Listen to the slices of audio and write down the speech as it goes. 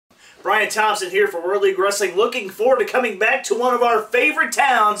Brian Thompson here for World League Wrestling. Looking forward to coming back to one of our favorite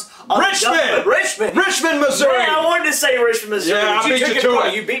towns. Richmond, Missouri. Man, I wanted to say Richmond, Missouri. Yeah, I beat you to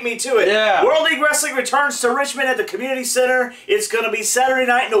it. You beat me to it. Yeah. World League Wrestling returns to Richmond at the Community Center. It's going to be Saturday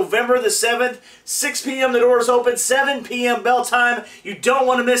night, November the 7th. 6 p.m. the doors open, 7 p.m. bell time. You don't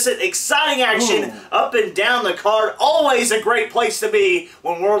want to miss it. Exciting action up and down the card. Always a great place to be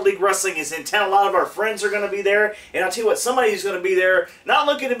when World League Wrestling is in town. A lot of our friends are going to be there. And I'll tell you what, somebody who's going to be there, not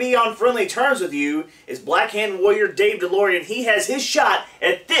looking to be on friendly terms with you, is Black Hand Warrior Dave DeLorean. He has his shot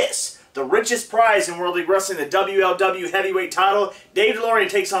at this, the richest prize in World League Wrestling, the WLW Heavyweight title. Dave DeLorean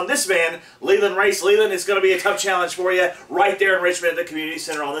takes on this man, Leland Race. Leland, it's going to be a tough challenge for you right there in Richmond at the Community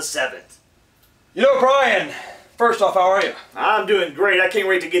Center on the 7th. You know, Brian, first off, how are you? I'm doing great. I can't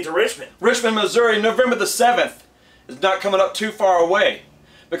wait to get to Richmond. Richmond, Missouri, November the 7th is not coming up too far away.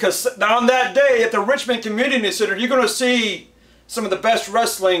 Because on that day at the Richmond Community Center, you're going to see some of the best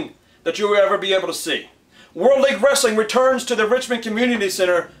wrestling that you'll ever be able to see. World League Wrestling returns to the Richmond Community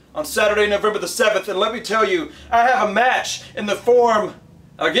Center on Saturday, November the 7th. And let me tell you, I have a match in the form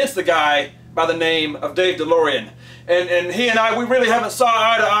against the guy by the name of Dave DeLorean. And he and I, we really haven't saw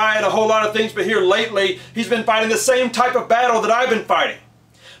eye to eye on a whole lot of things, but here lately, he's been fighting the same type of battle that I've been fighting.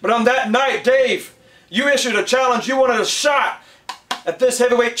 But on that night, Dave, you issued a challenge. You wanted a shot at this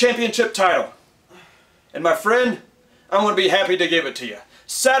heavyweight championship title. And my friend, I'm going to be happy to give it to you.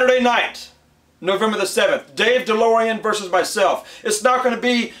 Saturday night, November the 7th, Dave DeLorean versus myself. It's not going to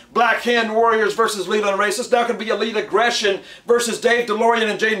be Black Hand Warriors versus Leland Race. It's not going to be Elite Aggression versus Dave DeLorean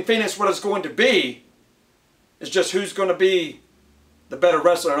and Jaden Phoenix. What it's going to be is just who's going to be the better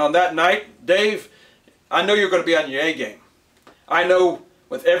wrestler. And on that night, Dave, I know you're going to be on your A game. I know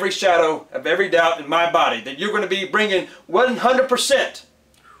with every shadow of every doubt in my body that you're going to be bringing 100%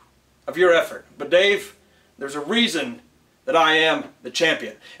 of your effort. But Dave, there's a reason that I am the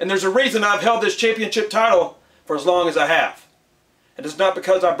champion. And there's a reason I've held this championship title for as long as I have. And it's not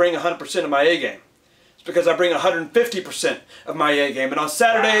because I bring 100% of my A game. It's because I bring 150% of my A game. And on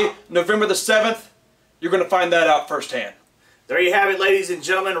Saturday, November the 7th, you're going to find that out firsthand. There you have it, ladies and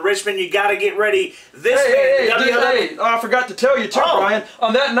gentlemen. Richmond, you got to get ready. This I forgot to tell you too, Brian.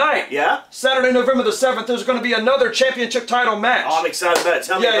 On that night, Saturday, November the 7th, there's going to be another championship title match. Oh, I'm excited about it.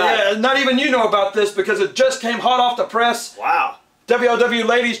 Tell me about it. Not even you know about this because it just came hot off the press. Wow. WLW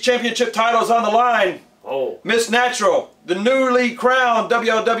Ladies Championship title is on the line. Oh. Miss Natural, the newly crowned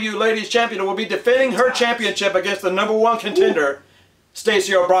WLW Ladies Champion, will be defending her championship against the #1 contender,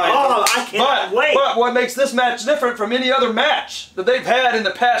 Stacey O'Brien. Oh, I can't wait. But what makes this match different from any other match that they've had in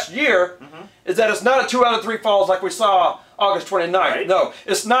the past year is that it's not a 2 out of 3 falls like we saw August 29th. Right. No,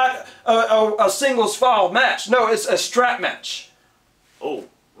 it's not a singles fall match. No, it's a strap match. Oh,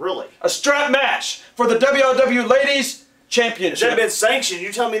 really? A strap match for the WLW Ladies Championship. Has that been sanctioned?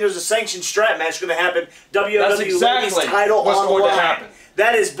 You tell me there's a sanctioned strap match going to happen. WLW That's exactly Ladies title what's on going the to line. happen.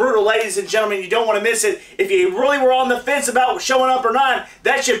 That is brutal, ladies and gentlemen. You don't want to miss it. If you really were on the fence about showing up or not,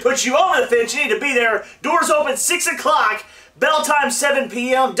 that should put you over the fence. You need to be there. Doors open 6 o'clock. Bell time 7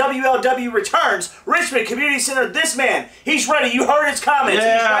 p.m. WLW returns. Richmond Community Center. This man, he's ready. You heard his comments.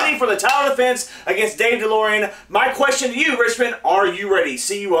 Yeah. He's ready for the title defense against Dave DeLorean. My question to you, Richmond, are you ready?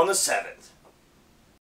 See you on the 7th.